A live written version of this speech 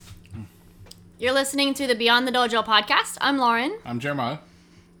You're listening to the Beyond the Dojo podcast. I'm Lauren. I'm Jeremiah.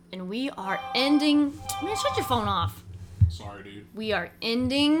 And we are ending... Man, shut your phone off. Sorry, dude. We are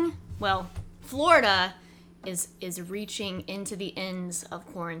ending... Well, Florida is reaching into the ends of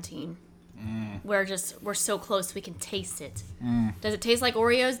quarantine. We're so close we can taste it. Does it taste like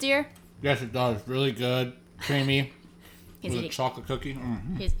Oreos, dear? Yes, it does. Really good. Creamy. He's with eating, a chocolate cookie.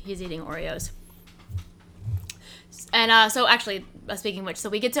 Mm-hmm. he's eating Oreos. And so actually, speaking of which, so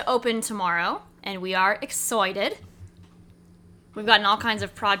we get to open tomorrow, and we are excited. We've gotten all kinds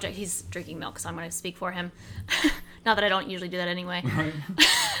of projects. He's drinking milk, so I'm going to speak for him. Not that I don't usually do that anyway. Right.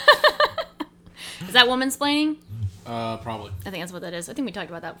 Is that woman-splaining? Probably. I think that's what that is. I think we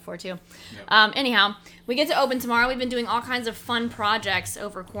talked about that before, too. Yep. Anyhow, we get to open tomorrow. We've been doing all kinds of fun projects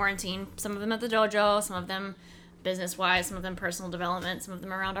over quarantine. Some of them at the dojo, some of them business-wise, some of them personal development, some of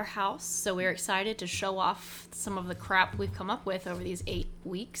them around our house. So we're excited to show off some of the crap we've come up with over these 8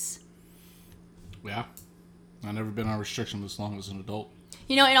 weeks. Yeah. I've never been on restriction this long as an adult.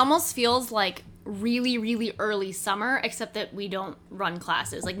 You know, it almost feels like really, really early summer, except that we don't run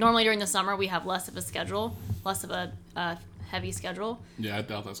classes. Like, normally during the summer, we have less of a schedule, less of a heavy schedule. Yeah, I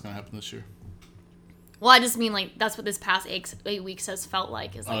doubt that's going to happen this year. Well, I just mean, like, that's what this past 8 weeks has felt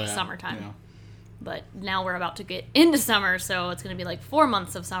like, is like summertime. Yeah. But now we're about to get into summer, so it's going to be like 4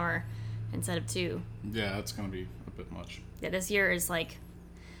 months of summer instead of 2. Yeah, that's going to be a bit much. Yeah, this year is like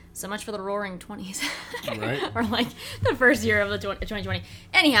so much for the roaring 20s. Right. Or like the first year of the 2020.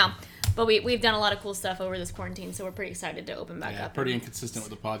 Anyhow, but we've done a lot of cool stuff over this quarantine, so we're pretty excited to open back up. Yeah, pretty inconsistent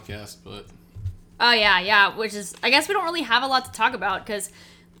with the podcast, but... Oh, yeah, which is... I guess we don't really have a lot to talk about, because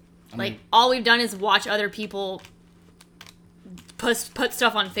all we've done is watch other people put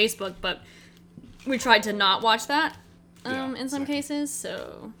stuff on Facebook, but we tried to not watch that in some cases,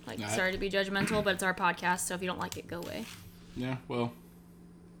 so, sorry to be judgmental, but it's our podcast, so if you don't like it, go away. Yeah, well...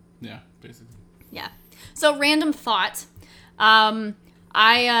 Yeah, basically. Yeah. So, random thought.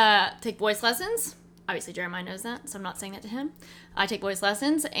 I take voice lessons. Obviously, Jeremiah knows that, so I'm not saying that to him. I take voice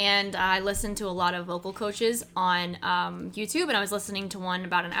lessons, and I listen to a lot of vocal coaches on YouTube, and I was listening to one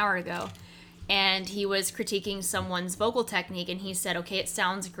about an hour ago, and he was critiquing someone's vocal technique, and he said, okay, it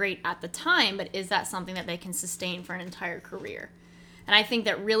sounds great at the time, but is that something that they can sustain for an entire career? And I think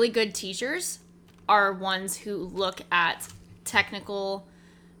that really good teachers are ones who look at technical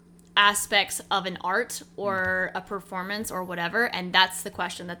aspects of an art or a performance or whatever, and that's the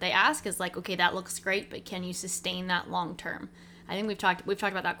question that they ask, is like, okay, that looks great, but can you sustain that long term? I think we've talked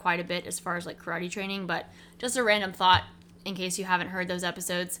about that quite a bit as far as like karate training, but just a random thought in case you haven't heard those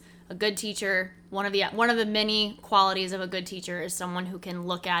episodes. A good teacher, one of the many qualities of a good teacher is someone who can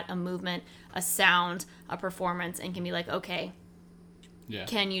look at a movement, a sound, a performance, and can be like, okay,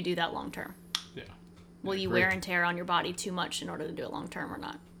 can you do that long term? Yeah. Will you wear and tear on your body too much in order to do it long term or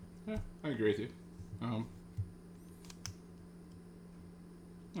not? Yeah, I agree with you. All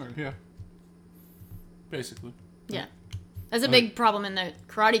right, yeah. Basically. Yeah. That's a big problem in the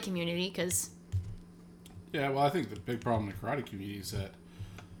karate community, because... Yeah, well, I think the big problem in the karate community is that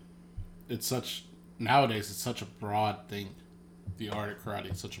nowadays it's such a broad thing. The art of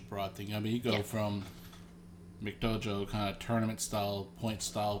karate is such a broad thing. I mean, you go from McDojo kind of tournament style, point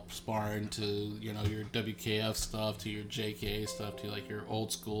style sparring to, your WKF stuff, to your JKA stuff, to like your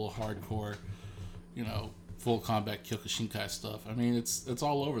old school hardcore, full combat Kyokushinkai stuff. I mean, it's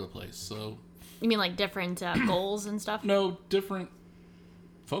all over the place. So you mean like different goals and stuff? No, different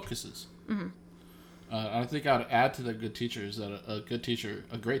focuses. Mm-hmm. I think I'd add to the good teacher is that a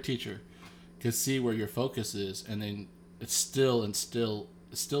great teacher, can see where your focus is, and then it's still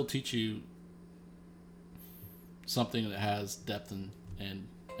teach you something that has depth and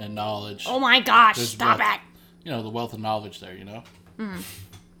knowledge. Oh my gosh, stop it! The wealth of knowledge there, Mm-hmm.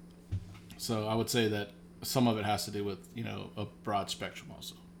 So I would say that some of it has to do with, a broad spectrum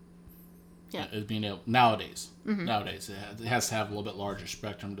also. Yeah. Nowadays it has to have a little bit larger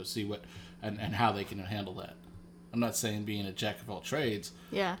spectrum to see what and how they can handle that. I'm not saying being a jack of all trades.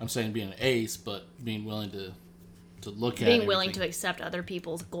 Yeah. I'm saying being an ace, but being willing to look at being willing to accept other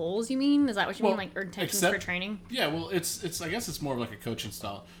people's goals, you mean? Is that what you mean, like, or intentions for training? Yeah, well, it's I guess it's more of like a coaching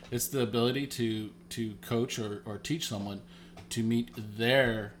style. It's the ability to coach or teach someone to meet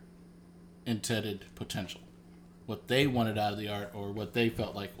their intended potential, what they wanted out of the art or what they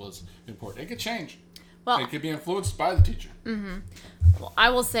felt like was important. It could change. Well, it could be influenced by the teacher. Mm-hmm. Well, I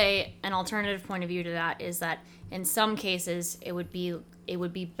will say an alternative point of view to that is that in some cases it would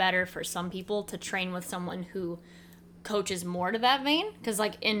be better for some people to train with someone who coaches more to that vein, because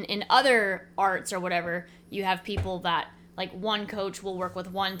like in other arts or whatever, you have people that like one coach will work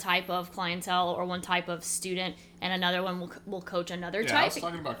with one type of clientele or one type of student, and another one will coach another type. Yeah, I was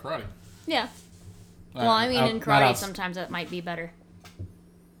talking about karate. Yeah. Well, I mean, in not karate, sometimes that might be better.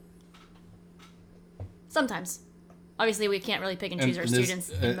 Sometimes. Obviously, we can't really pick and choose our students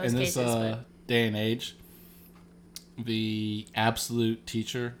in most cases. In this day and age, the absolute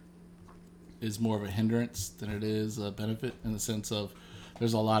teacher is more of a hindrance than it is a benefit, in the sense of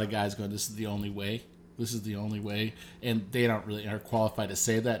there's a lot of guys going, this is the only way. This is the only way. And they don't really are qualified to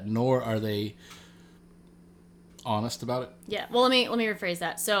say that, nor are they honest about it. Yeah. Well, let me rephrase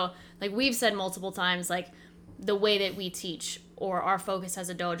that. So, like we've said multiple times, like the way that we teach or our focus as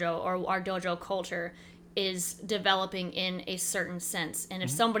a dojo or our dojo culture is developing in a certain sense. And if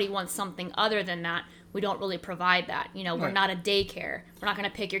somebody wants something other than that, we don't really provide that. You know, we're not a daycare. We're not going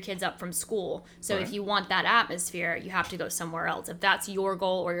to pick your kids up from school. So if you want that atmosphere, you have to go somewhere else. If that's your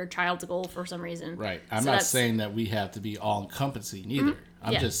goal or your child's goal for some reason. Right. I'm not saying that we have to be all-encompassing either.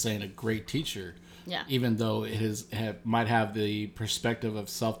 I'm just saying a great teacher, even though it might have the perspective of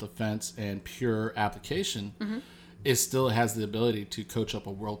self-defense and pure application, it still has the ability to coach up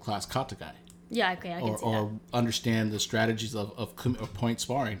a world-class kata guy. Yeah, okay, I can see that. Or understand the strategies of point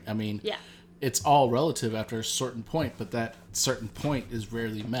sparring. I mean, it's all relative after a certain point, but that certain point is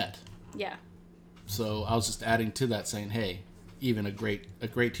rarely met. Yeah. So I was just adding to that, saying, hey, even a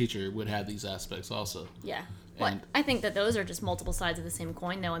great teacher would have these aspects also. Yeah. Well, I think that those are just multiple sides of the same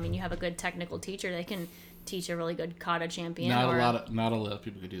coin, though. I mean, you have a good technical teacher; they can teach a really good kata champion. Not a lot of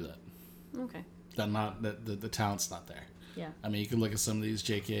people could do that. Okay. The talent's not there. Yeah. I mean, you can look at some of these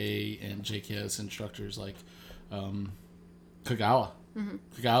JK and JKS instructors like Kagawa.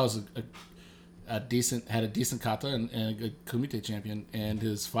 Kagawa's had a decent kata and a good kumite champion, and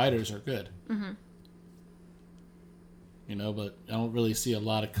his fighters are good. You know, but I don't really see a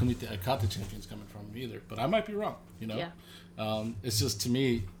lot of kata champions coming from him either. But I might be wrong. You know, it's just, to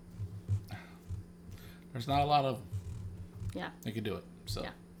me, there's not a lot of they could do it. So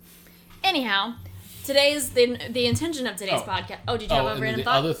anyhow. The intention of today's podcast. Oh, did you have a random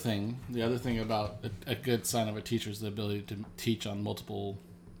thought? The other thing about a good sign of a teacher is the ability to teach on multiple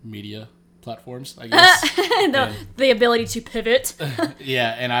media platforms, I guess. The ability to pivot.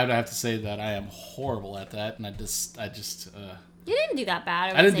 Yeah, and I would have to say that I am horrible at that, and I just. You didn't do that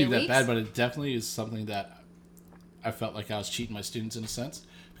bad. I didn't do that bad, but it definitely is something that I felt like I was cheating my students in a sense,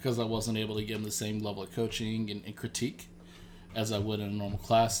 because I wasn't able to give them the same level of coaching and critique as I would in a normal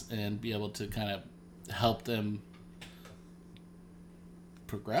class, and be able to kind of help them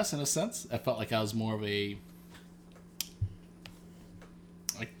progress in a sense. I felt like I was more of a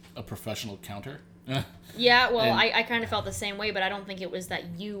professional counter. Yeah, well, I kind of felt the same way, but I don't think it was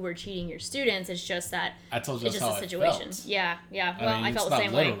that you were cheating your students. It's just that I told you it's that's just how a situation. I felt. Yeah. Well, I felt the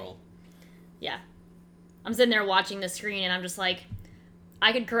same way. Yeah. I'm sitting there watching the screen, and I'm just like,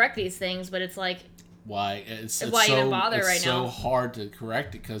 I could correct these things, but it's like, why it's why so, even bother right now? It's so hard to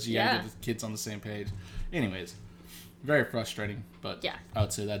correct it because you gotta get the kids on the same page. Anyways, very frustrating, but I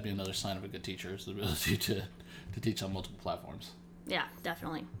would say that'd be another sign of a good teacher, is the ability to teach on multiple platforms. Yeah,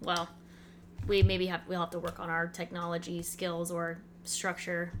 definitely. Well, we'll have to work on our technology skills or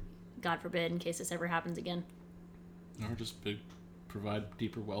structure, God forbid, in case this ever happens again. Or just provide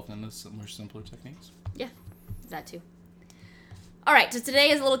deeper wealth in this more simpler techniques. Yeah, that too. All right, so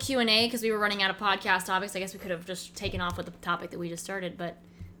today is a little Q&A because we were running out of podcast topics. I guess we could have just taken off with the topic that we just started, but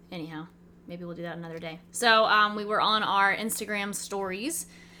anyhow, maybe we'll do that another day. So we were on our Instagram stories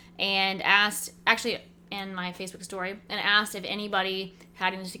and asked, actually in my Facebook story, and asked if anybody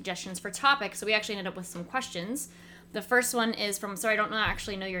had any suggestions for topics. So we actually ended up with some questions. The first one is from, sorry, I don't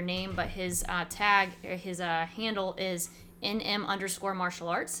actually know your name, but his his handle is NM_martial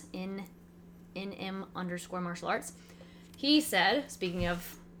arts, NM_martial arts. He said, speaking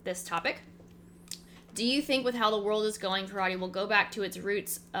of this topic, do you think with how the world is going, karate will go back to its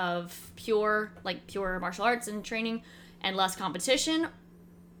roots of pure martial arts and training and less competition?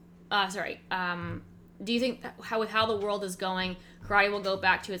 Do you think with how the world is going, karate will go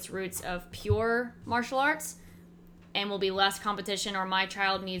back to its roots of pure martial arts and will be less competition, or my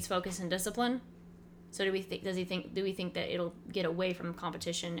child needs focus and discipline? So do we think that it'll get away from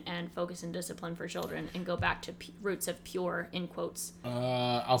competition and focus and discipline for children and go back to roots of pure, in quotes?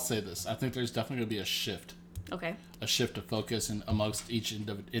 I'll say this. I think there's definitely going to be a shift. Okay. A shift of focus amongst each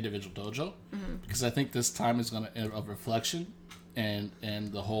individual dojo. Because I think this time is going to, of reflection and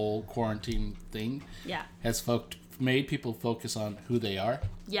the whole quarantine thing has made people focus on who they are.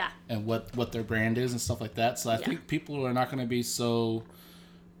 Yeah. And what their brand is and stuff like that. So I think people are not going to be so...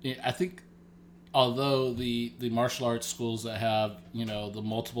 I think although the martial arts schools that have, you know, the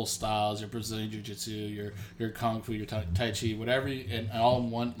multiple styles, your Brazilian Jiu-Jitsu, your Kung Fu, your Tai Chi, whatever, and all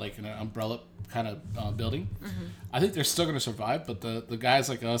in one, like in an umbrella kind of building, I think they're still going to survive. But the guys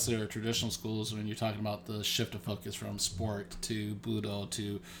like us that are traditional schools, when you're talking about the shift of focus from sport to Budo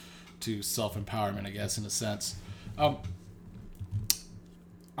to self-empowerment, I guess, in a sense,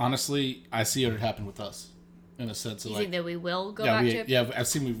 honestly, I see it happen with us. In a sense, You of think that we will go back to? Yeah, I've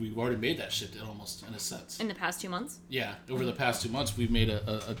seen we've already made that shift almost in a sense. In the past 2 months? Yeah, over the past 2 months, we've made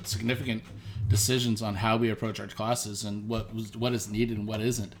a significant decisions on how we approach our classes and what is needed and what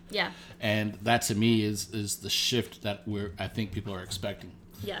isn't. Yeah. And that to me is the shift that I think people are expecting.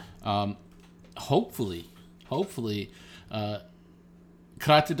 Yeah. Hopefully, karate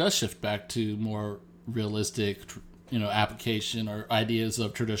does shift back to more realistic, application or ideas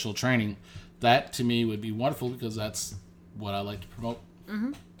of traditional training. That to me would be wonderful because that's what I like to promote.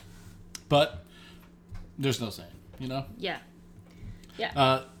 Mm-hmm. But there's no saying, Yeah.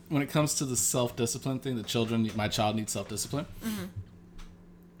 Yeah. When it comes to the self-discipline thing, my child needs self-discipline. Mm-hmm.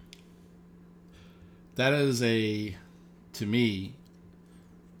 That is to me,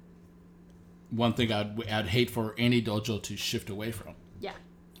 one thing I'd hate for any dojo to shift away from. Yeah.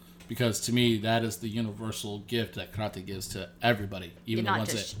 Because to me, that is the universal gift that karate gives to everybody, even the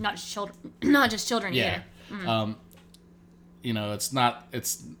ones not just children, not just children yeah. either. Mm.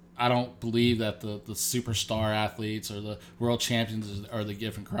 I don't believe that the superstar athletes or the world champions are the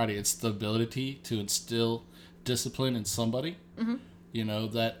gift in karate. It's the ability to instill discipline in somebody,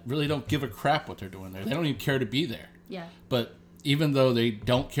 that really don't give a crap what they're doing there. They don't even care to be there. Yeah. But even though they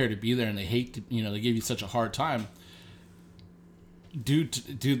don't care to be there and they hate to, they give you such a hard time,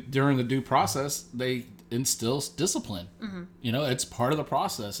 during the due process, they instill discipline. Mm-hmm. It's part of the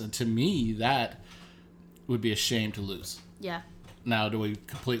process. And to me, that would be a shame to lose. Yeah. Now, do we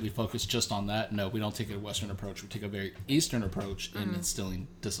completely focus just on that? No, we don't take a Western approach. We take a very Eastern approach in instilling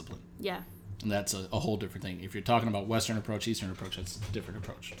discipline. Yeah. And that's a whole different thing. If you're talking about Western approach, Eastern approach, that's a different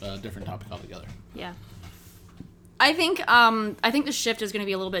approach, different topic altogether. Yeah. I think the shift is going to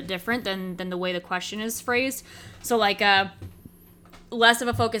be a little bit different than the way the question is phrased. So, like, less of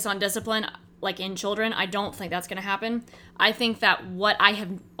a focus on discipline, like in children. I don't think that's going to happen. I think that what I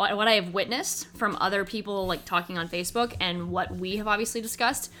have witnessed from other people, like talking on Facebook, and what we have obviously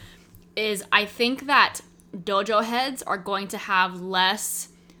discussed, is I think that dojo heads are going to have less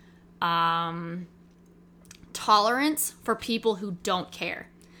tolerance for people who don't care.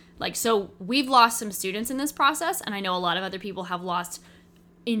 Like, so we've lost some students in this process, and I know a lot of other people have lost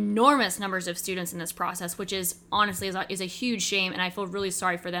enormous numbers of students in this process, which is honestly is a huge shame, and I feel really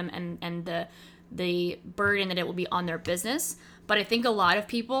sorry for them and the burden that it will be on their business. But I think a lot of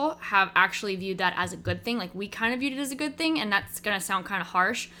people have actually viewed that as a good thing. Like, we kind of viewed it as a good thing, and that's going to sound kind of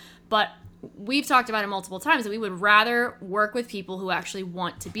harsh, but we've talked about it multiple times that we would rather work with people who actually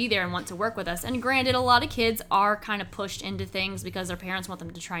want to be there and want to work with us. And granted, a lot of kids are kind of pushed into things because their parents want them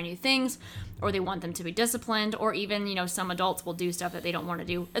to try new things, or they want them to be disciplined, or even, some adults will do stuff that they don't want to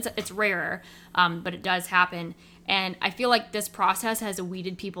do. It's rarer, but it does happen. And I feel like this process has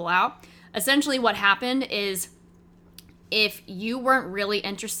weeded people out. Essentially what happened is, if you weren't really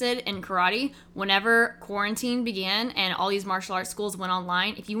interested in karate, whenever quarantine began and all these martial arts schools went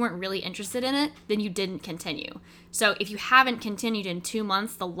online, if you weren't really interested in it, then you didn't continue. So if you haven't continued in 2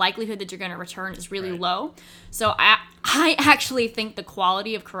 months, the likelihood that you're going to return is really low. So I actually think the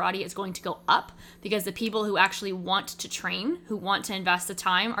quality of karate is going to go up, because the people who actually want to train, who want to invest the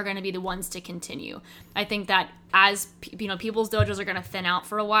time, are going to be the ones to continue. I think that as people's dojos are going to thin out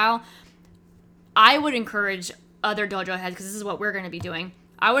for a while, I would encourage other dojo heads, because this is what we're going to be doing,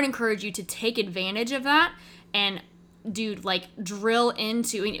 I would encourage you to take advantage of that and drill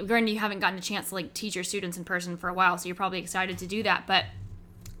into, granted you haven't gotten a chance to teach your students in person for a while, so you're probably excited to do that, but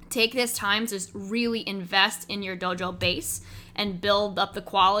take this time to really invest in your dojo base and build up the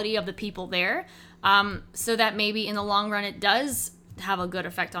quality of the people there, so that maybe in the long run it does have a good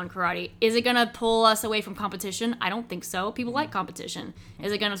effect on karate. Is it going to pull us away from competition? I don't think so. People like competition.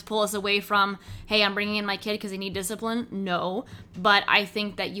 Is it going to pull us away from, hey, I'm bringing in my kid because they need discipline? No. But I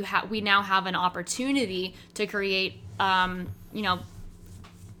think that we now have an opportunity to create, better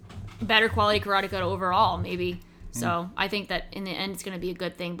quality karateka overall, maybe. So I think that in the end it's going to be a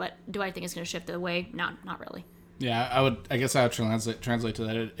good thing. But do I think it's going to shift it away? No, not really. Yeah, I guess I would translate to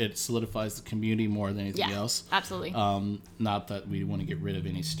that. It solidifies the community more than anything else. Absolutely. Not that we want to get rid of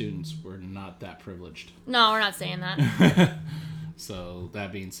any students. We're not that privileged. No, we're not saying that. So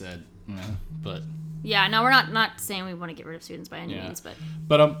that being said, but yeah, no, we're not saying we want to get rid of students by any means,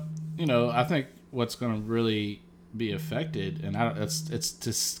 but I think what's going to really be affected, and it's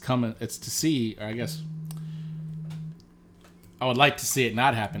to see, or I guess I would like to see it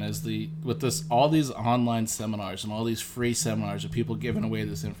not happen, as all these online seminars and all these free seminars of people giving away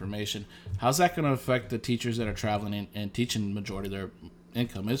this information. How's that going to affect the teachers that are traveling and teaching? The majority of their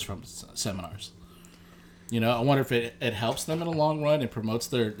income is from seminars. I wonder if it helps them in the long run and promotes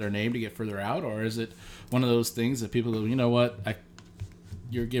their name to get further out, or is it one of those things that people go, you know what,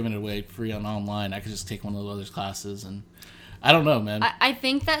 you're giving it away free on online. I could just take one of those other classes, and I don't know, man. I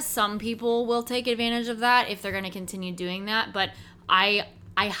think that some people will take advantage of that if they're going to continue doing that, but I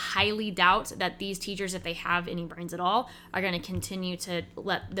highly doubt that these teachers, if they have any brains at all, are going to continue to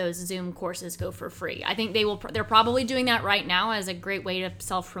let those Zoom courses go for free. I think they're probably doing that right now as a great way to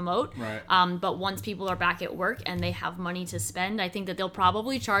self-promote. Right. But once people are back at work and they have money to spend, I think that they'll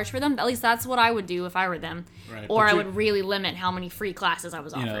probably charge for them. At least that's what I would do if I were them. Right. Or I would really limit how many free classes I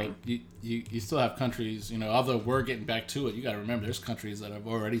was offering. You still have countries, although we're getting back to it, you got to remember there's countries that have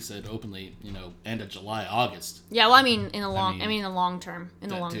already said openly, end of July, August. Yeah, well, I mean in the long term.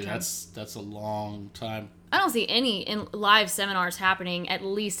 That's a long time. I don't see any live seminars happening at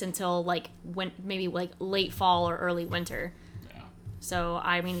least until maybe late fall or early winter. Yeah. So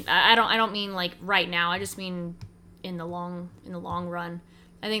I mean, I don't mean like right now. I just mean in the long run.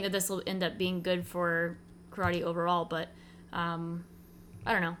 I think that this will end up being good for karate overall, but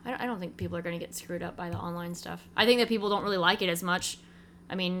I don't know. I don't think people are going to get screwed up by the online stuff. I think that people don't really like it as much.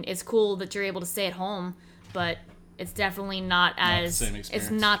 I mean, it's cool that you're able to stay at home, but it's definitely not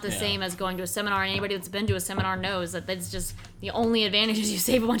it's not the same as going to a seminar. And anybody that's been to a seminar knows that that's just the only advantage is you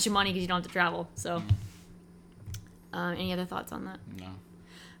save a bunch of money because you don't have to travel. So, any other thoughts on that? No.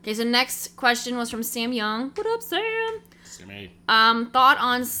 Okay, so next question was from Sam Young. What up, Sam? Sammy.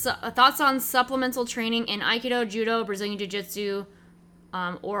 Thoughts on supplemental training in Aikido, Judo, Brazilian Jiu-Jitsu,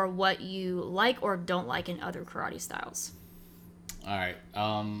 or what you like or don't like in other karate styles. All right.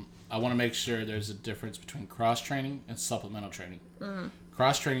 I want to make sure there's a difference between cross-training and supplemental training. Mm-hmm.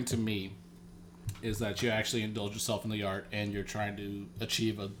 Cross-training to me is that you actually indulge yourself in the art and you're trying to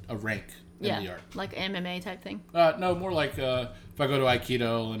achieve a rank in the art. Like MMA type thing? No, more like if I go to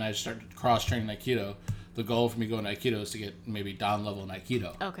Aikido and I start cross-training Aikido, the goal for me going to Aikido is to get maybe down level in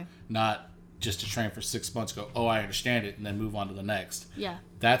Aikido. Okay. Not just to train for 6 months, go, oh, I understand it, and then move on to the next. Yeah.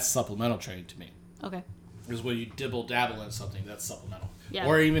 That's supplemental training to me. Okay. Is when you dibble-dabble in something, that's supplemental. Yeah.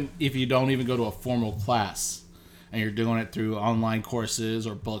 Or even if you don't even go to a formal class and you're doing it through online courses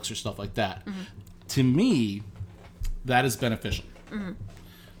or books or stuff like that. Mm-hmm. To me, that is beneficial. Mm-hmm.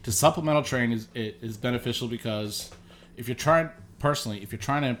 To supplemental training is beneficial because if you're trying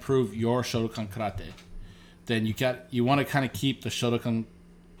to improve your Shotokan karate, then you want to kind of keep the Shotokan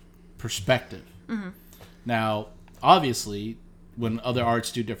perspective. Mm-hmm. Now, obviously, when other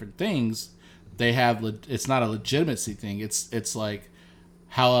arts do different things, it's not a legitimacy thing. It's like,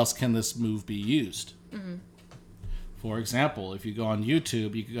 how else can this move be used? Mm-hmm. For example, if you go on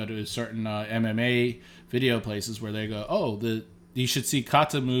YouTube, you can go to certain MMA video places where they go, you should see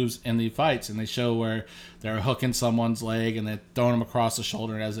kata moves in the fights, and they show where they're hooking someone's leg and they're throwing them across the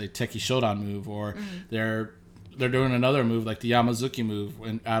shoulder as a Teki Shodan move, or they're doing another move like the Yamazuki move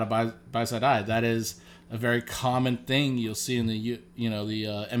out of Baisai. That is a very common thing you'll see in the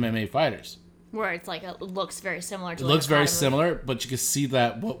MMA fighters. Where it's like it looks very similar to it looks very similar, but you can see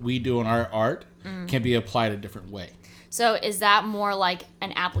that what we do in our art can be applied a different way. So is that more like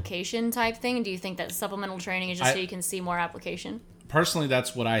an application type thing? Do you think that supplemental training is just so you can see more application? Personally,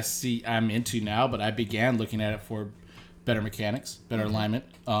 that's what I'm into now, but I began looking at it for better mechanics, better alignment.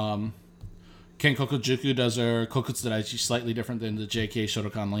 Kenkoku Juku does their kokutsu daichi slightly different than the JK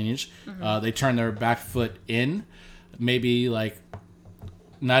Shotokan lineage. Mm-hmm. They turn their back foot in, maybe like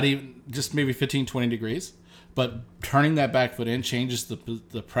not even, just maybe 15, 20 degrees. But turning that back foot in changes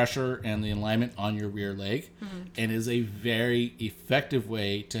the pressure and the alignment on your rear leg, and is a very effective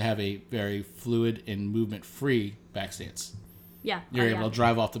way to have a very fluid and movement-free back stance. Yeah. You're able to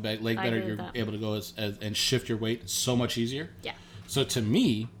drive off the back leg better. You're able to go and shift your weight so much easier. Yeah. So to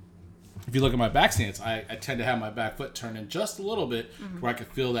me, if you look at my back stance, I tend to have my back foot turned in just a little bit where I can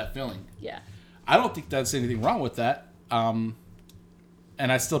feel that feeling. Yeah. I don't think there's anything wrong with that.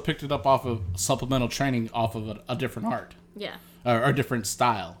 And I still picked it up off of supplemental training off of a different art. Yeah. Or a different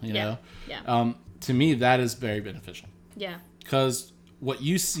style, you know? Yeah. To me, that is very beneficial. Yeah. Because what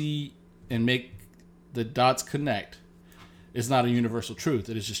you see and make the dots connect is not a universal truth.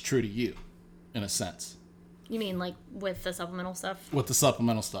 It is just true to you, in a sense. You mean like with the supplemental stuff? With the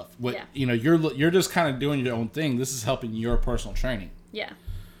supplemental stuff. You're just kind of doing your own thing. This is helping your personal training. Yeah.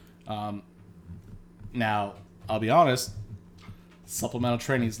 Now, I'll be honest, supplemental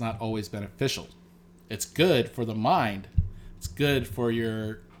training is not always beneficial. It's good for the mind. It's good for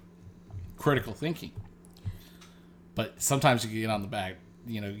your critical thinking. But sometimes you can get on the back,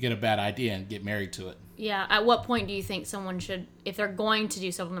 get a bad idea and get married to it. Yeah. At what point do you think someone should, if they're going to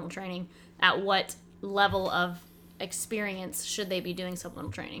do supplemental training, at what level of experience should they be doing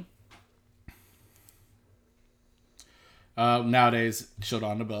supplemental training? Nowadays,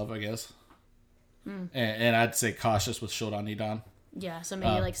 Shodan and above, I guess. And I'd say cautious with Shodan Nidan. Yeah, so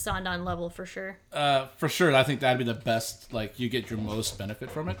maybe like Sandan level for sure. For sure, I think that'd be the best. Like, you get your most benefit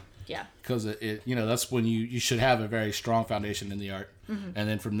from it. Yeah. Because it that's when you should have a very strong foundation in the art, and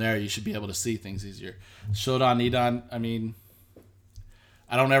then from there you should be able to see things easier. Shodan Nidan, I mean,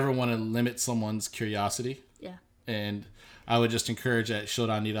 I don't ever want to limit someone's curiosity. Yeah. And I would just encourage at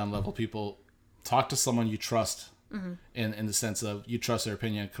Shodan Nidan level people, talk to someone you trust. In the sense of you trust their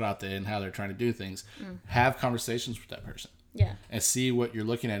opinion of karate and how they're trying to do things. Have conversations with that person. Yeah. And see what you're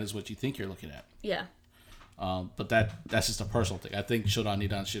looking at is what you think you're looking at. Yeah. But that's just a personal thing. I think Shodan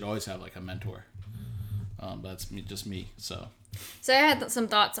Nidan should always have like a mentor. That's just me. So I had some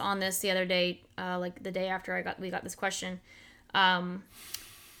thoughts on this the other day, like the day after we got this question. I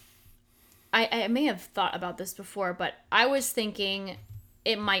may have thought about this before, but I was thinking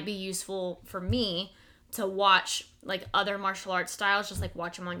it might be useful for me to watch like other martial arts styles, just like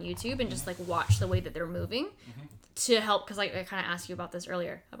watch them on YouTube and just like watch the way that they're moving to help. Cause like I kind of asked you about this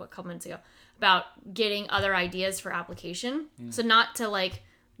earlier, about a couple minutes ago, about getting other ideas for application. So not to like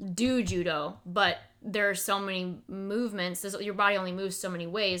do judo, but there are so many movements. Your body only moves so many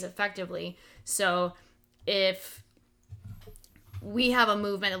ways effectively. So if we have a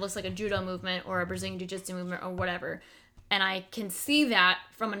movement that looks like a judo movement or a Brazilian jiu-jitsu movement or whatever, and I can see that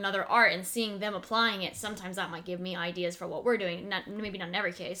from another art and seeing them applying it, sometimes that might give me ideas for what we're doing. Maybe not in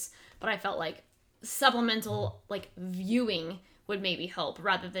every case, but I felt like supplemental like viewing would maybe help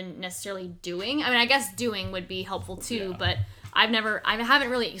rather than necessarily doing. I mean, I guess doing would be helpful too, but I haven't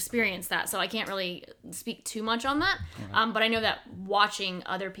really experienced that, so I can't really speak too much on that. But I know that watching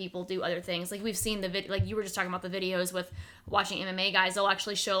other people do other things, like we've seen like you were just talking about the videos with watching MMA guys, they'll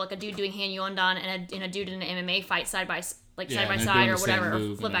actually show like a dude doing Han Yuandan and a dude in an MMA fight side by side or whatever,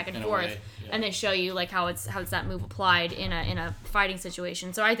 or flip back and forth, and they show you like how it's that move applied in a fighting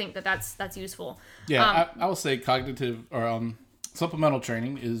situation. So I think that's useful. Yeah, I will say cognitive or supplemental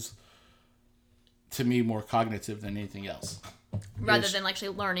training is, to me, more cognitive than anything else. Rather than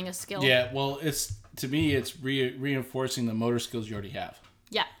actually learning a skill. Yeah, well, it's reinforcing the motor skills you already have.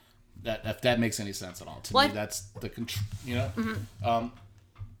 Yeah. That if that makes any sense at all. To me, that's the control.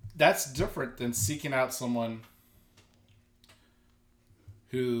 That's different than seeking out someone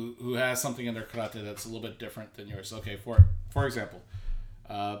who has something in their karate that's a little bit different than yours. Okay, for example,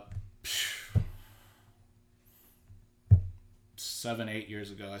 7-8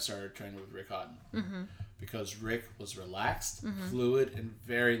 years ago, I started training with Rick Houghton because Rick was relaxed, fluid, and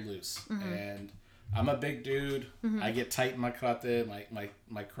very loose. And I'm a big dude. I get tight in my karate.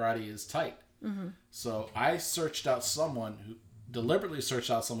 My karate is tight. So I deliberately searched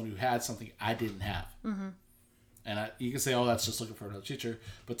out someone who had something I didn't have. And you can say, oh, that's just looking for another teacher.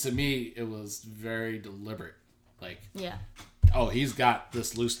 But to me, it was very deliberate. Like, oh, he's got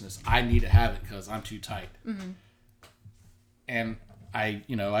this looseness. I need to have it because I'm too tight. And I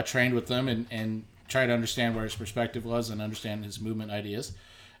trained with them and tried to understand where his perspective was and understand his movement ideas.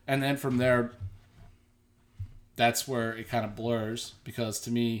 And then from there, that's where it kind of blurs, because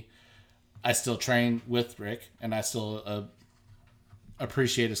to me, I still train with Rick and I still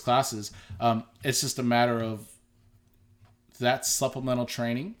appreciate his classes. It's just a matter of that supplemental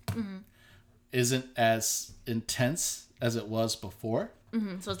training isn't as intense as it was before.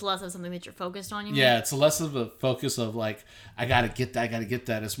 So it's less of something that you're focused on, you mean? Yeah, it's less of a focus of like, I gotta get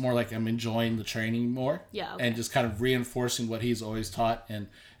that. It's more like I'm enjoying the training more. Yeah, okay. And just kind of reinforcing what he's always taught and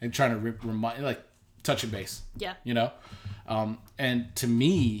trying to remind, like, touching base. Yeah. And to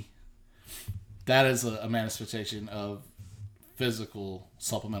me, that is a manifestation of physical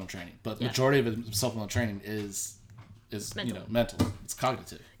supplemental training. But the majority of it, supplemental training is mental. Mental. It's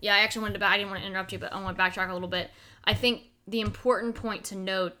cognitive. Yeah, I didn't want to interrupt you, but I want to backtrack a little bit. I think the important point to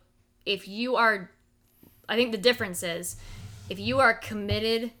note, I think the difference is, if you are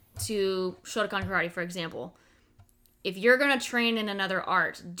committed to Shotokan Karate, for example, if you're going to train in another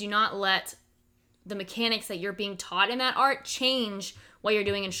art, do not let the mechanics that you're being taught in that art change what you're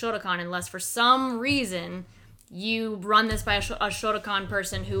doing in Shotokan, unless for some reason you run this by a Shotokan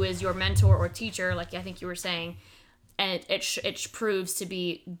person who is your mentor or teacher, like I think you were saying, and it proves to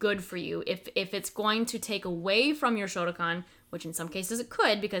be good for you. If it's going to take away from your Shotokan, which in some cases it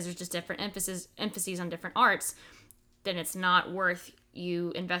could, because there's just different emphases on different arts, then it's not worth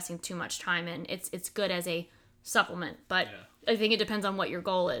you investing too much time in. It's good as a supplement, but Yeah. I think it depends on what your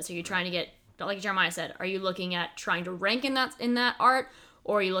goal is. Are you trying to get, like Jeremiah said, are you looking at trying to rank in that art,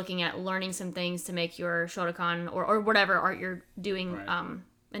 or are you looking at learning some things to make your Shotokan or whatever art you're doing Right.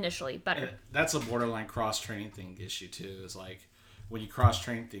 Initially better? And that's a borderline cross training thing issue too. Is like when you cross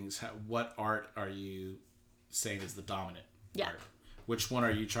train things, what art are you saying is the dominant art? Which one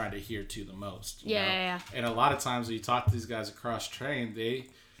are you trying to adhere to the most? You know? Yeah. And a lot of times when you talk to these guys across train,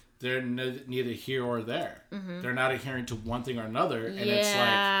 they're neither here or there. Mm-hmm. They're not adhering to one thing or another, and it's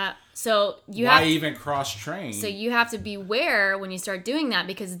like, so you why have even cross train? so you have to beware when you start doing that,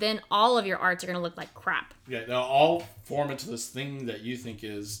 because then all of your arts are going to look like crap. Yeah, they'll all form into this thing that you think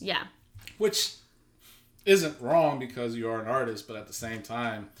is, Yeah. which isn't wrong because you are an artist, but at the same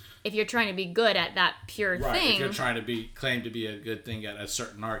time, If you're trying to be good at that pure right, thing. if you're trying to claim to be a good thing at a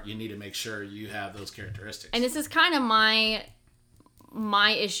certain art, you need to make sure you have those characteristics. And this is kind of my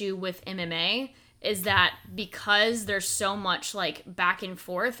issue with MMA, is that because there's so much like back and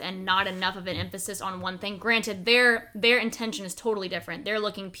forth and not enough of an emphasis on one thing. Granted, their intention is totally different. They're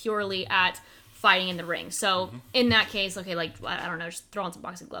looking purely at fighting in the ring. So in that case, okay, like I don't know, just throw on some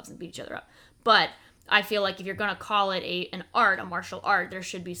boxing gloves and beat each other up. But I feel like if you're gonna call it an art, a martial art, there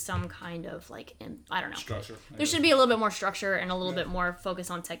should be some kind of like, I don't know, structure. There should be a little bit more structure and a little bit more focus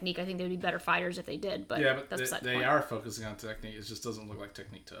on technique. I think they'd be better fighters if they did, but Yeah, but that's beside the they point. are focusing on technique. It just doesn't look like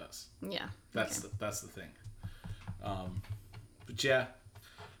technique to us. Yeah, That's okay. that's the thing. But yeah,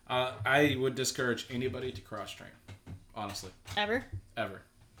 I would discourage anybody to cross train. Honestly, Ever? ever.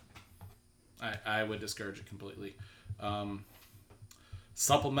 I would discourage it completely.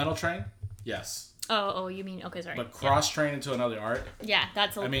 Supplemental train, yes, Oh, you mean, okay, sorry. but cross train into another art. Yeah,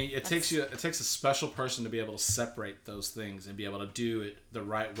 that's a I mean, it takes a special person to be able to separate those things and be able to do it the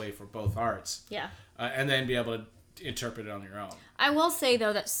right way for both arts, Yeah. and then be able to interpret it on your own. I will say,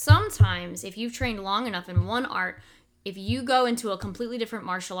 though, that sometimes if you've trained long enough in one art, if you go into a completely different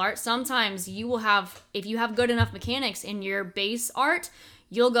martial art, sometimes you will have, if you have good enough mechanics in your base art,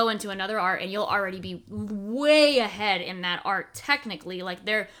 you'll go into another art and you'll already be way ahead in that art technically. Like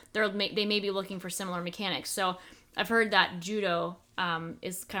they may be looking for similar mechanics. So I've heard that judo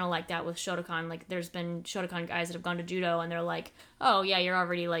is kind of like that with Shotokan. Like there's been Shotokan guys that have gone to judo and they're like, oh yeah, you're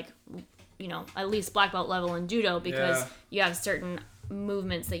already like, you know, at least black belt level in judo because Yeah. you have certain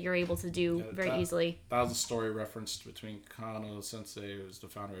movements that you're able to do very easily. That was a story referenced between Kano Sensei, who was the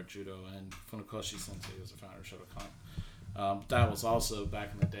founder of judo, and Funakoshi Sensei, who was the founder of Shotokan. That was also back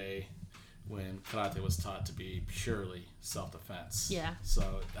in the day when karate was taught to be purely self-defense. Yeah.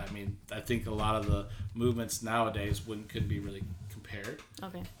 So, I mean, I think a lot of the movements nowadays couldn't be really compared.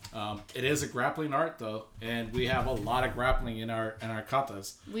 Okay. It is a grappling art, though, and we have a lot of grappling in our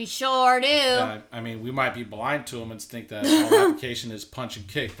katas. We sure do. I mean, we might be blind to them and think that all application is punch and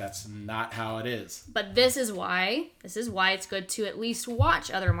kick. That's not how it is. But this is why it's good to at least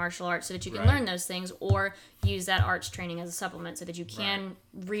watch other martial arts so that you can Right. learn those things, or use that arts training as a supplement so that you can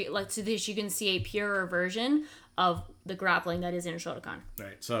so that you can see a purer version of the grappling that is in Shotokan.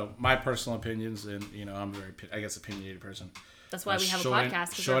 Right. So my personal opinions, and I'm a very, I guess, opinionated person. That's why we have a Shoten- podcast,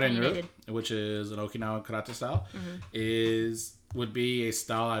 because we're Shoten-ryu, opinionated. which is an Okinawan karate style, Mm-hmm. would be a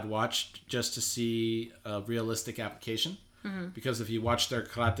style I'd watch just to see a realistic application. Mm-hmm. Because if you watch their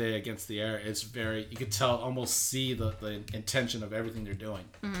karate against the air, it's you could tell, almost see the intention of everything they're doing.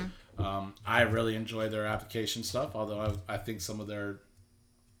 Mm-hmm. I really enjoy their application stuff, although I think some of their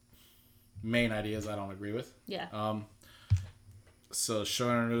main ideas I don't agree with. Yeah. So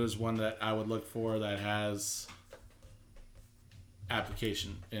Shoten-ryu is one that I would look for that has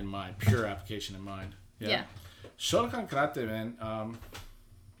application in mind, pure application in mind. Yeah. Shotokan karate, man.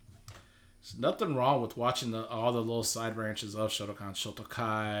 There's nothing wrong with watching all the little side branches of Shotokan.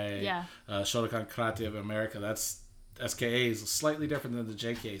 Shotokai, Yeah. Shotokan Karate of America. That's SKA is slightly different than the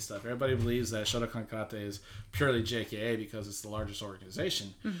JKA stuff. Everybody believes that Shotokan Karate is purely JKA because it's the largest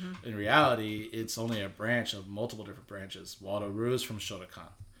organization. Mm-hmm. In reality, it's only a branch of multiple different branches. Waldo Ryu is from Shotokan.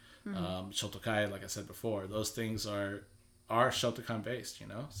 Shotokai, like I said before, those things are Shotokan based,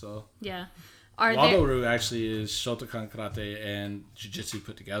 So Yeah. Are Waldo there? Ryu actually is Shotokan Karate and Jiu-Jitsu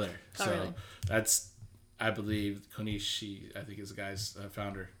put together. Oh, So really? that's, I believe, Konishi, I think is the guy's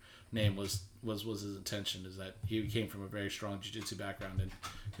founder name, was his intention, is that he came from a very strong Jiu-Jitsu background and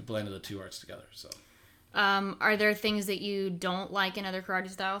he blended the two arts together. So Are there things that you don't like in other karate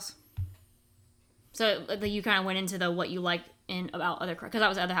styles? So you kind of went into what you like about other, because that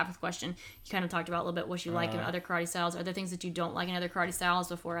was the other half of the question. You kind of talked about a little bit what you like in other karate styles. Are there things that you don't like in other karate styles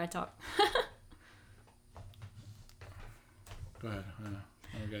before I talk? go ahead.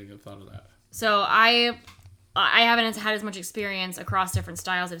 I got a good thought of that. So I I haven't had as much experience across different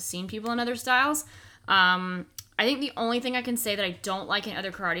styles. I've seen people in other styles. I think the only thing I can say that I don't like in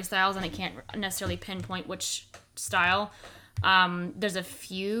other karate styles, and I can't necessarily pinpoint which style, there's a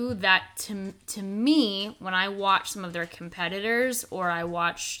few that to me, when I watch some of their competitors or I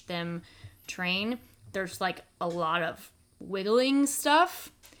watch them train, there's like a lot of wiggling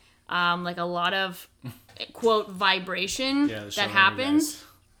stuff, like a lot of quote vibration that happens.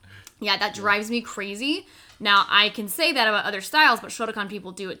 Yeah, that drives me crazy. Now, I can say that about other styles, but Shotokan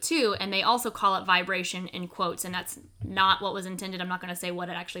people do it too, and they also call it vibration in quotes, and that's not what was intended. I'm not going to say what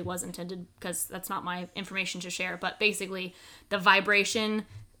it actually was intended, because that's not my information to share, but basically, the vibration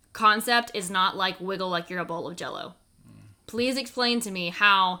concept is not like wiggle like you're a bowl of Jell-O. Please explain to me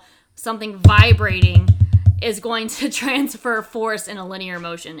how something vibrating is going to transfer force in a linear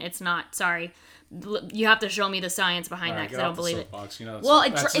motion. It's not. Sorry. You have to show me the science behind that, because I don't believe it. You know, well,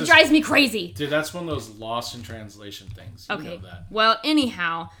 it drives me crazy. Dude, that's one of those lost in translation things. You know that. Well,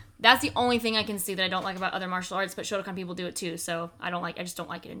 anyhow, that's the only thing I can see that I don't like about other martial arts, but Shotokan people do it too, so I just don't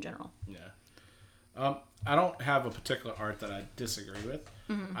like it in general. Yeah. I don't have a particular art that I disagree with.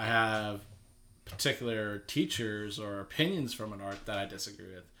 Mm-hmm. I have particular teachers or opinions from an art that I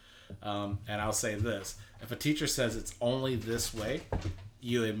disagree with. And I'll say this. If a teacher says it's only this way,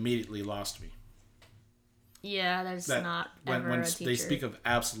 you immediately lost me. Yeah, there's not ever when a teacher. They speak of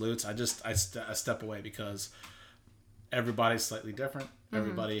absolutes, I step away, because everybody's slightly different. Mm-hmm.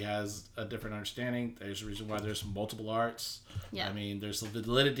 Everybody has a different understanding. There's a reason why there's multiple arts. Yeah. I mean, there's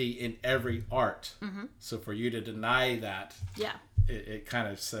validity in every art. Mm-hmm. So for you to deny that, it kind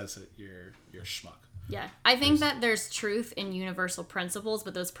of says that you're schmuck. Yeah, I think that there's truth in universal principles,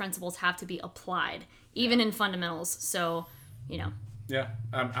 but those principles have to be applied, even in fundamentals. So, you know. Yeah,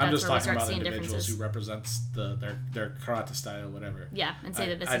 I'm just talking about individuals who represents their karate style or whatever. Yeah, and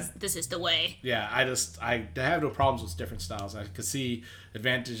say this is the way. Yeah, I have no problems with different styles. I could see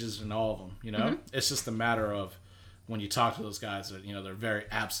advantages in all of them. You know, mm-hmm. It's just a matter of when you talk to those guys that they're very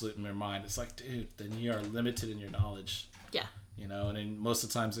absolute in their mind. It's like, dude, then you are limited in your knowledge. Yeah. You know, and then most of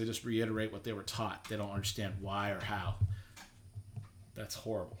the times they just reiterate what they were taught. They don't understand why or how. That's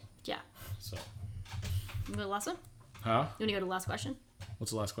horrible. Yeah. So. You go to the last one? Huh? You want to go to the last question?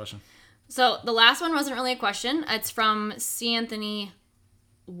 What's the last question? So the last one wasn't really a question. It's from C. Anthony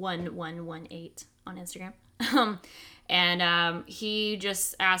 1118 on Instagram. And he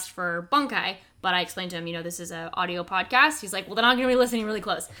just asked for Bunkai, but I explained to him, this is an audio podcast. He's like, well, then I'm going to be listening really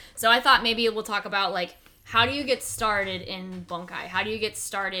close. So I thought maybe we'll talk about, like, how do you get started in Bunkai? How do you get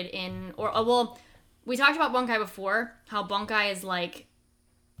started in, we talked about Bunkai before, how Bunkai is like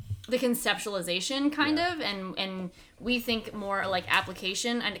the conceptualization kind of, and we think more like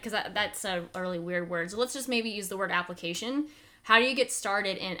application, and because that's a really weird word. So let's just maybe use the word application. How do you get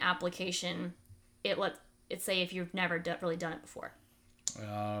started in application? Let's say if you've never really done it before.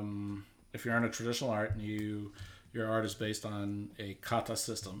 If you're in a traditional art and your art is based on a kata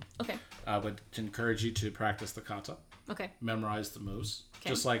system, okay, I would encourage you to practice the kata. Okay. Memorize the moves. Okay.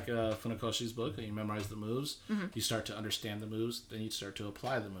 Just like Funakoshi's book, you memorize the moves, mm-hmm. you start to understand the moves, then you start to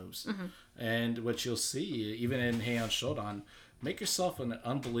apply the moves. Mm-hmm. And what you'll see, even in Heian Shodan, make yourself an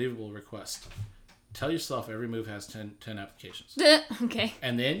unbelievable request. Tell yourself every move has 10 applications. Okay.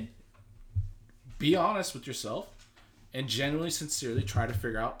 And then be honest with yourself and genuinely, sincerely try to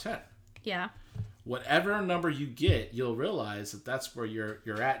figure out 10. Yeah. Whatever number you get, you'll realize that that's where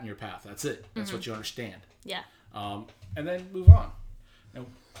you're at in your path. That's it. That's mm-hmm. what you understand. Yeah. And then move on. And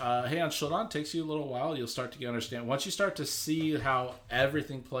Heian Shodan takes you a little while. You'll start to understand. Once you start to see how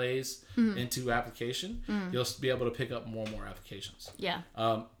everything plays mm-hmm. into application, mm-hmm. you'll be able to pick up more and more applications. Yeah.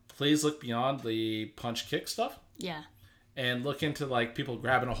 Please look beyond the punch kick stuff. Yeah. And look into like people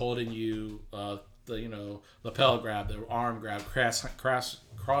grabbing a hold in you, the lapel grab, the arm grab,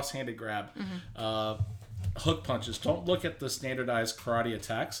 cross-handed grab, mm-hmm. Hook punches. Don't look at the standardized karate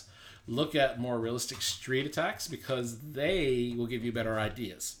attacks. Look at more realistic street attacks, because they will give you better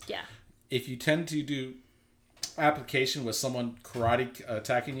ideas. Yeah. If you tend to do application with someone karate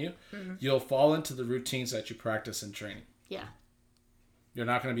attacking you, mm-hmm. you'll fall into the routines that you practice in training. Yeah. You're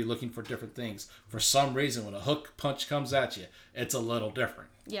not going to be looking for different things. For some reason, when a hook punch comes at you, it's a little different.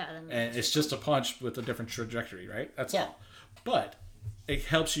 Yeah. And it's just a punch with a different trajectory, right? That's all. But it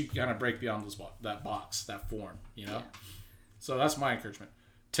helps you kind of break beyond that box, that form, Yeah. So that's my encouragement.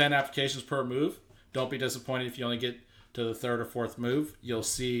 10 applications per move. Don't be disappointed if you only get to the third or fourth move. You'll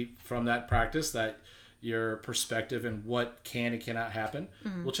see from that practice that your perspective and what can and cannot happen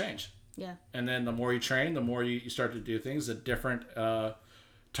mm-hmm. will change. Yeah. And then the more you train, the more you start to do things, the different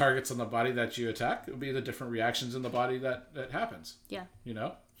targets on the body that you attack will be the different reactions in the body that happens. Yeah.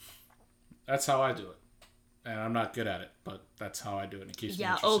 That's how I do it. and I'm not good at it, but that's how I do it. And it keeps me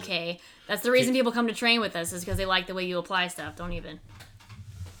Yeah, interested. okay. That's the reason people come to train with us is because they like the way you apply stuff. Don't even.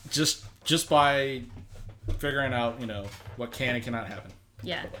 Just by figuring out, what can and cannot happen.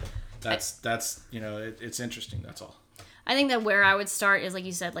 Yeah. That's it's interesting. That's all. I think that where I would start is, like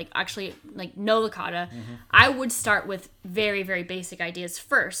you said, like actually like know the kata. I would start with very, very basic ideas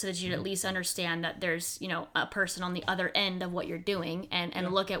first so that you'd at least understand that there's, a person on the other end of what you're doing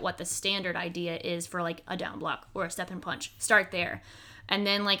and look at what the standard idea is for like a down block or a step and punch. Start there. And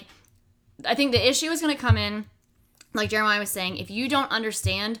then like, I think the issue is going to come in, like Jeremiah was saying, if you don't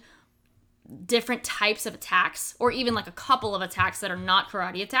understand different types of attacks or even like a couple of attacks that are not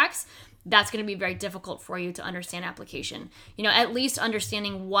karate attacks, that's going to be very difficult for you to understand application. At least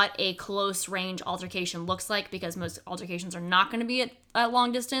understanding what a close range altercation looks like, because most altercations are not going to be at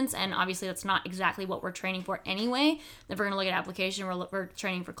long distance, and obviously that's not exactly what we're training for anyway. If we're going to look at application, we're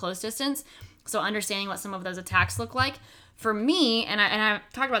training for close distance. So understanding what some of those attacks look like. For me, and I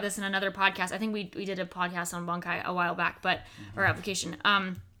talked about this in another podcast. I think we did a podcast on Bankai a while back, or application.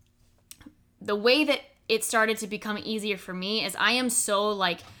 The way that it started to become easier for me is I am so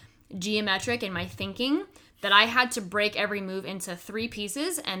like geometric in my thinking that I had to break every move into 3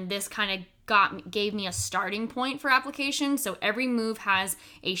 pieces, and this kind of gave me a starting point for application. So every move has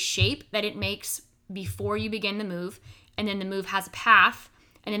a shape that it makes before you begin the move, and then the move has a path,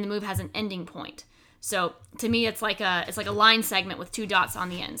 and then the move has an ending point. So to me, it's like a line segment with 2 dots on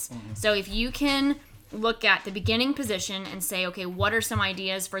the ends. Mm-hmm. So if you can look at the beginning position and say, okay, what are some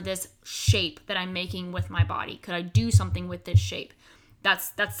ideas for this shape that I'm making with my body? Could I do something with this shape?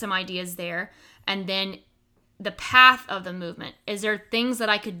 That's some ideas there. And then the path of the movement. Is there things that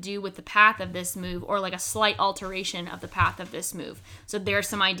I could do with the path of this move, or like a slight alteration of the path of this move? So there are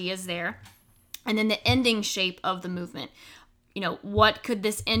some ideas there. And then the ending shape of the movement. What could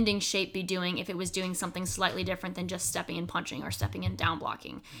this ending shape be doing if it was doing something slightly different than just stepping and punching or stepping and down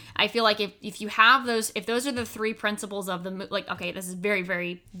blocking? I feel like if you have those, if those are the 3 principles of the move, like, okay, this is very,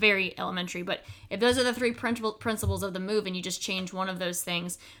 very, very elementary, but if those are the 3 principles of the move and you just change one of those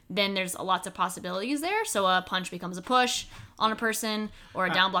things, then there's lots of possibilities there. So a punch becomes a push on a person, or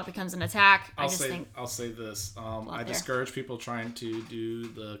a down block becomes an attack. I'll say this. I discourage people trying to do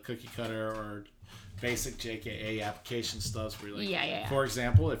the cookie cutter or basic JKA application stuff where you're like, for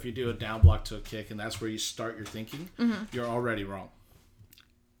example, if you do a down block to a kick and that's where you start your thinking, you're already wrong.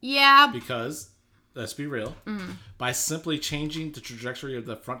 Yeah. Because, let's be real, by simply changing the trajectory of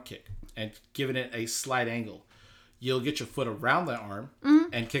the front kick and giving it a slight angle, you'll get your foot around the arm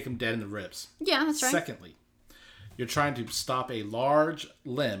and kick him dead in the ribs. Yeah, that's right. Secondly, you're trying to stop a large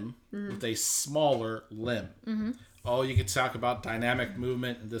limb with a smaller limb. Oh, you could talk about dynamic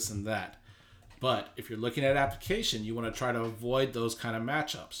movement and this and that. But if you're looking at application, you want to try to avoid those kind of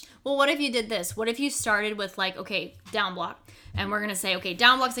matchups. Well, what if you did this? What if you started with like, okay, down block. And we're going to say, okay,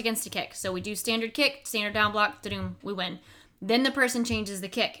 down block's against a kick. So we do standard kick, standard down block, da-doom, we win. Then the person changes the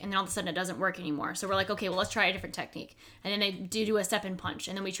kick, and then all of a sudden it doesn't work anymore. So we're like, okay, well, let's try a different technique. And then they do a step and punch,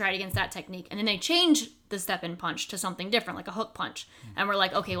 and then we try it against that technique. And then they change the step and punch to something different, like a hook punch. And we're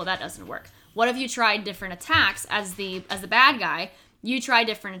like, okay, well, that doesn't work. What if you tried different attacks as the bad guy? You try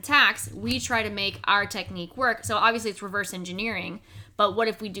different attacks. We try to make our technique work. So obviously it's reverse engineering. But what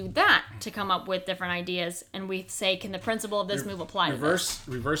if we do that to come up with different ideas, and we say, can the principle of this move apply to this?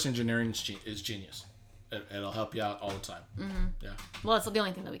 Reverse engineering is genius. It'll help you out all the time. Yeah. Well, that's the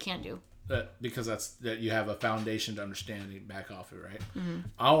only thing that we can do. Because that you have a foundation to understand and back off it, right?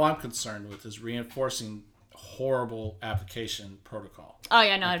 All I'm concerned with is reinforcing horrible application protocol. Oh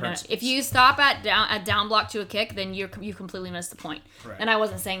yeah, no. If you stop at down block to a kick, then you completely missed the point. Right. And I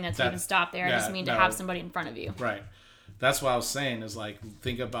wasn't saying that to even stop there. I just mean to have somebody in front of you. Right. That's what I was saying is like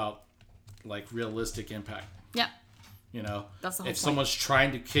think about like realistic impact. Yeah. That's the whole point. Someone's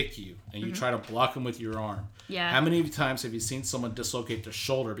trying to kick you and you try to block them with your arm. Yeah. How many times have you seen someone dislocate their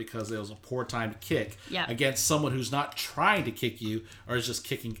shoulder because it was a poor timed kick against someone who's not trying to kick you or is just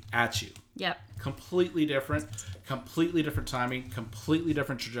kicking at you? Yep. Completely different timing, completely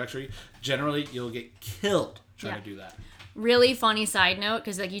different trajectory. Generally, you'll get killed trying to do that. Really funny side note,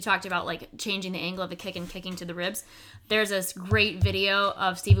 because like you talked about like changing the angle of the kick and kicking to the ribs. There's this great video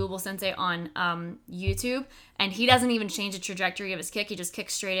of Steve Ubel Sensei on YouTube, and he doesn't even change the trajectory of his kick. He just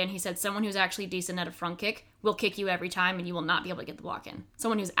kicks straight in. He said someone who's actually decent at a front kick will kick you every time, and you will not be able to get the block in.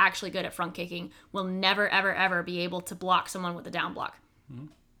 Someone who's actually good at front kicking will never, ever, ever be able to block someone with a down block.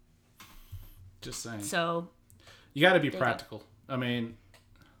 Just saying. So you got to be practical. I mean,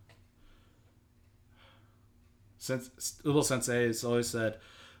 since Ubel Sensei has always said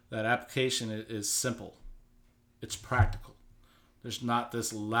that application is simple. It's practical. There's not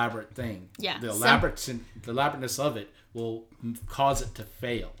this elaborate thing. Yeah. The elaborateness of it will cause it to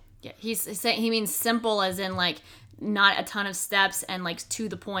fail. Yeah, he's saying he means simple as in like not a ton of steps and like to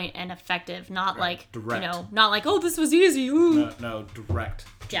the point and effective, not like direct. not like oh this was easy. Ooh. No, direct.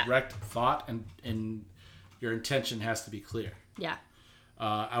 Yeah. Direct thought and your intention has to be clear. Yeah.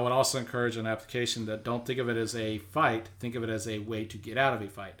 I would also encourage an application that don't think of it as a fight, think of it as a way to get out of a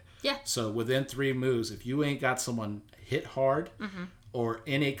fight. Yeah. So within 3 moves, if you ain't got someone hit hard Mm-hmm. or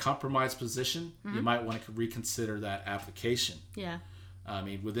in a compromised position, you might want to reconsider that application. Yeah. I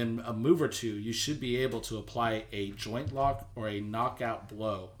mean, within a move or 2, you should be able to apply a joint lock or a knockout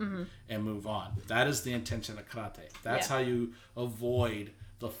blow and move on. That is the intention of karate. That's how you avoid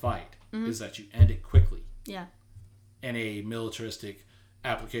the fight, is that you end it quickly Yeah. in a militaristic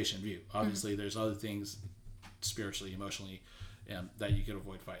application view. Obviously, there's other things spiritually, emotionally, that you could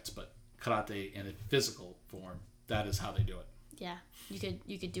avoid fights. But karate in a physical form, that is how they do it. Yeah.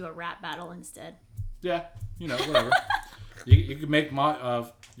 You could do a rap battle instead. Yeah, whatever. you could make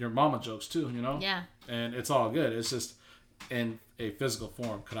your mama jokes too, Yeah. and it's all good. It's just in a physical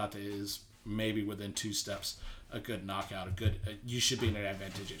form, karate is maybe within 2 steps a good knockout. You should be in an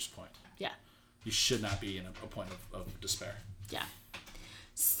advantageous point. Yeah. You should not be in a point of despair. Yeah.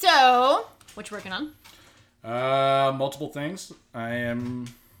 So, what you working on? Multiple things. I am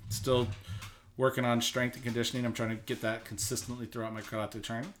still working on strength and conditioning. I'm trying to get that consistently throughout my karate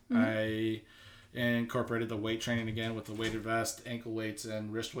training. I incorporated the weight training again with the weighted vest, ankle weights,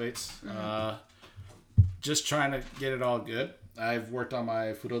 and wrist weights. Just trying to get it all good. I've worked on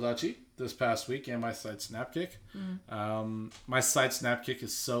my furodachi this past week and my side snap kick. My side snap kick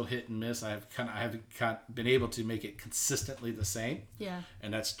is so hit and miss. I haven't been able to make it consistently the same. Yeah.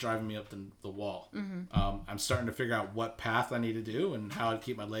 And that's driving me up the wall. I'm starting to figure out what path I need to do and how to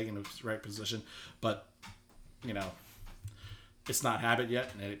keep my leg in the right position. But, it's not habit yet,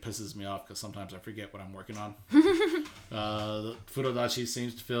 and it pisses me off because sometimes I forget what I'm working on. The furodachi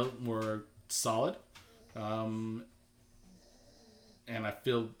seems to feel more solid. And I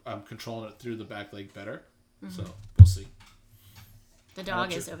feel I'm controlling it through the back leg better. So, we'll see. The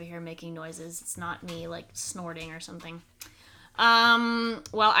dog is over here making noises. It's not me, like, snorting or something.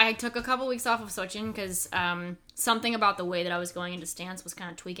 Well, I took a couple weeks off of Sochin because something about the way that I was going into stance was kind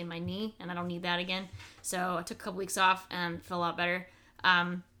of tweaking my knee, and I don't need that again. So I took a couple weeks off and feel a lot better.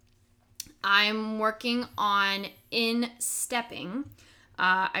 I'm working on in-stepping.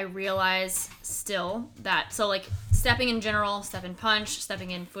 I realize still that, so like stepping in general, step and punch,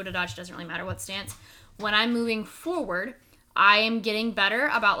 stepping in furodachi, doesn't really matter what stance. When I'm moving forward, I am getting better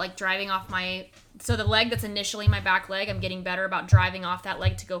about like driving off so the leg that's initially my back leg, I'm getting better about driving off that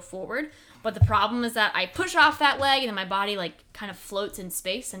leg to go forward. But the problem is that I push off that leg and then my body like kind of floats in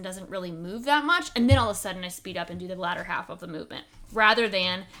space and doesn't really move that much. And then all of a sudden I speed up and do the latter half of the movement rather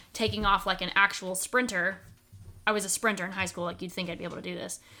than taking off like an actual sprinter. I was a sprinter in high school. Like you'd think I'd be able to do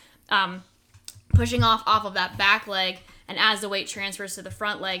this. Pushing off of that back leg. And as the weight transfers to the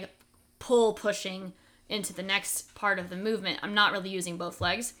front leg, pushing into the next part of the movement. I'm not really using both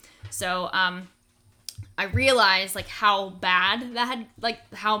legs. So, I realized like how bad that had, like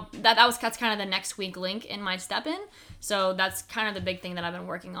how that's kind of the next weak link in my step in. So that's kind of the big thing that I've been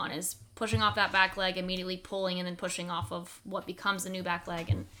working on is pushing off that back leg, immediately pulling and then pushing off of what becomes the new back leg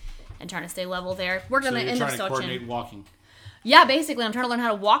and trying to stay level there. Working on the end of Sochin. So you're trying to coordinate walking. Yeah, basically I'm trying to learn how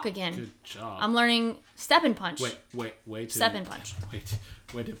to walk again. Good job. I'm learning step and punch. Wait. Step and punch.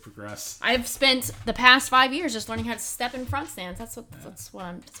 Way to progress. I've spent the past 5 years just learning how to step in front stance. That's what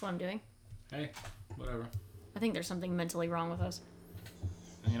I'm doing. Hey, whatever. I think there's something mentally wrong with us.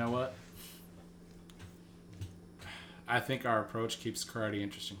 And you know what? I think our approach keeps karate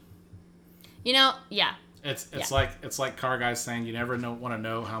interesting. Yeah. It's like car guys saying you never want to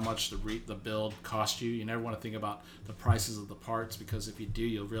know how much the build cost you. You never want to think about the prices of the parts because if you do,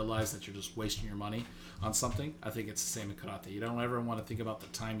 you'll realize that you're just wasting your money on something. I think it's the same in karate. You don't ever want to think about the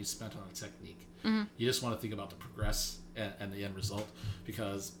time you spent on a technique. Mm-hmm. You just want to think about the progress and the end result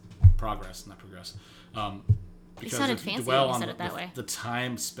because progress, not progress. Because you sounded if you fancy dwell when you on said it that way. The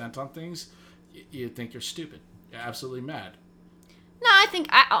time spent on things, you think you're stupid. You're absolutely mad. No, I think,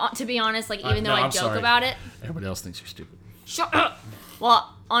 to be honest, like, even though I joke about it. Everybody else thinks you're stupid. Shut up.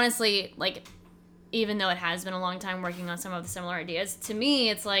 Well, honestly, like, even though it has been a long time working on some of the similar ideas, to me,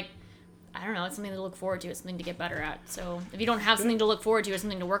 it's like, I don't know, it's something to look forward to. It's something to get better at. So if you don't have something to look forward to or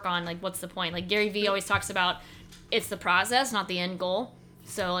something to work on, like, what's the point? Like, Gary Vee always talks about it's the process, not the end goal.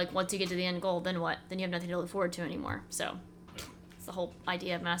 So, like, once you get to the end goal, then what? Then you have nothing to look forward to anymore. So it's the whole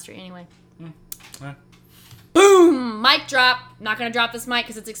idea of mastery anyway. Yeah. Boom! Mic drop. Not going to drop this mic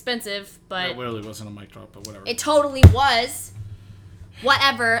because it's expensive, but... It literally wasn't a mic drop, but whatever. It totally was.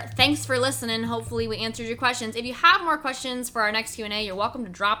 Whatever. Thanks for listening. Hopefully we answered your questions. If you have more questions for our next Q&A, you're welcome to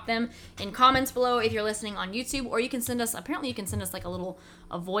drop them in comments below if you're listening on YouTube, or you can send us, apparently you can send us like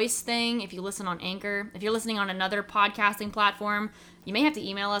a voice thing if you listen on Anchor. If you're listening on another podcasting platform, you may have to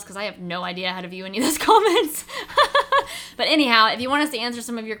email us because I have no idea how to view any of those comments. But anyhow, if you want us to answer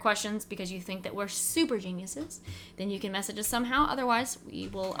some of your questions because you think that we're super geniuses, then you can message us somehow. Otherwise, we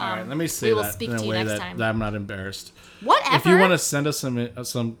will. All right, let me say that in a way that I'm not embarrassed. Whatever. If you want to send us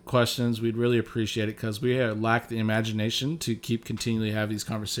some questions, we'd really appreciate it because we lack the imagination to keep continually have these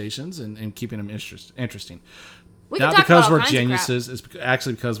conversations and keeping them interesting. Not because we're geniuses, it's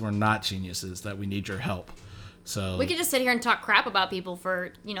actually because we're not geniuses that we need your help. So we could just sit here and talk crap about people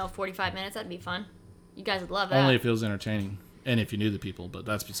for 45 minutes. That'd be fun. You guys would love that. Only if it was entertaining and if you knew the people, but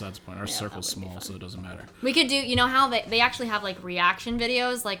that's besides the point. Our circle's small, so it doesn't matter. We could do, how they actually have like reaction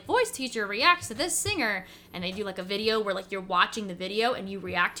videos, like voice teacher reacts to this singer, and they do like a video where like you're watching the video and you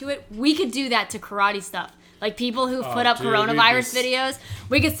react to it. We could do that to karate stuff. Like people who put up coronavirus videos,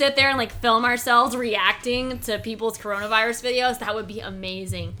 we could sit there and like film ourselves reacting to people's coronavirus videos. That would be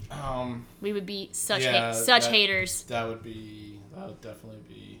amazing. We would be such haters. That would definitely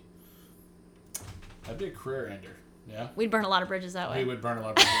be. That'd be a career ender. Yeah. We'd burn a lot of bridges that way. We would burn a lot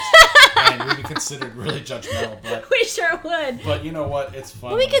of bridges, and we'd be considered really judgmental. But we sure would. But you know what? It's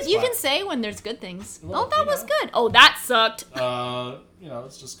fun. Well, you can say when there's good things. Well, that was good. Oh, that sucked.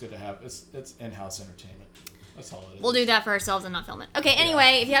 It's just good to have. It's in-house entertainment. That's all it is. We'll do that for ourselves and not film it. Okay.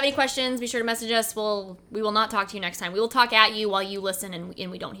 Anyway, if you have any questions, be sure to message us. We will not talk to you next time. We will talk at you while you listen,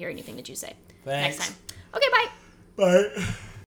 and we don't hear anything that you say. Thanks. Next time. Okay. Bye. Bye.